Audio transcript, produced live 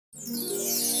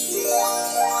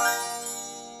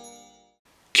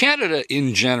Canada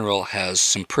in general has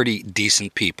some pretty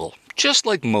decent people, just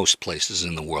like most places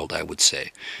in the world, I would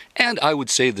say. And I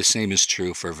would say the same is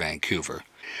true for Vancouver.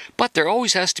 But there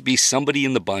always has to be somebody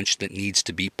in the bunch that needs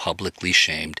to be publicly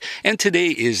shamed, and today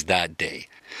is that day.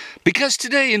 Because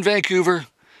today in Vancouver,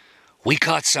 we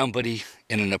caught somebody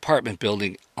in an apartment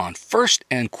building on 1st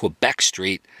and Quebec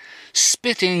Street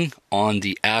spitting on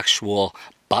the actual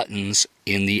buttons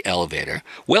in the elevator.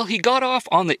 Well, he got off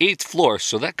on the 8th floor,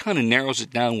 so that kind of narrows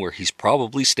it down where he's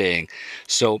probably staying.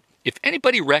 So if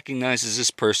anybody recognizes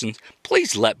this person,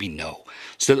 please let me know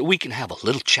so that we can have a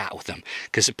little chat with him,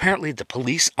 because apparently the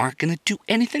police aren't going to do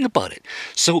anything about it.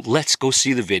 So let's go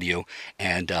see the video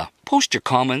and post your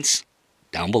comments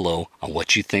down below on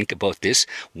what you think about this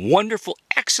wonderful,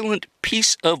 excellent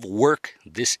piece of work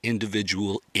this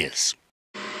individual is.